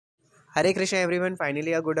Hare Krishna everyone,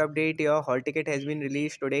 finally a good update. Your hall ticket has been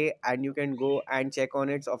released today and you can go and check on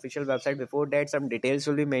its official website. Before that, some details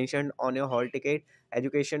will be mentioned on your hall ticket.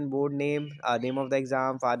 Education board name, name of the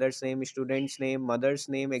exam, father's name, student's name, mother's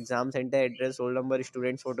name, exam center address, roll number,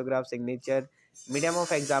 student's photograph, signature, medium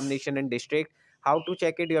of examination and district. How to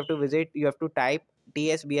check it? You have to visit, you have to type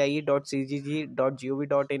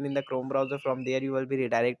tsbie.cgg.gov.in in the Chrome browser. From there you will be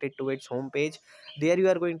redirected to its home page. There you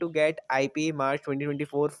are going to get IP March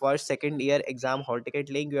 2024 first second year exam hall ticket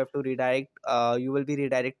link. You have to redirect, you will be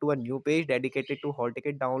redirected to a new page dedicated to hall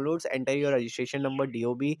ticket downloads. Enter your registration number,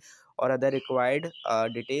 DOB or other required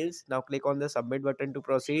details. Now click on the submit button to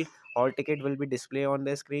proceed. Hall ticket will be displayed on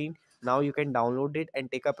the screen. Now you can download it and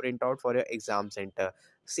take a printout for your exam center.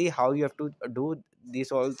 See how you have to do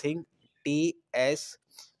this whole thing. TSBIE.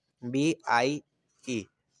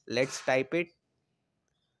 Let's type it.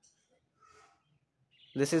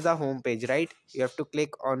 This is the home page, right? You have to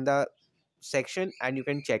click on the section and you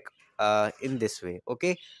can check in this way.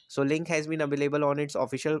 Okay, so link has been available on its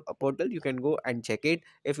official portal. You can go and check it.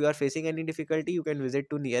 If you are facing any difficulty, you can visit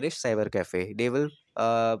to nearest cyber cafe. They will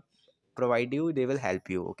provide you, they will help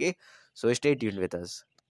you. Okay, so stay tuned with us.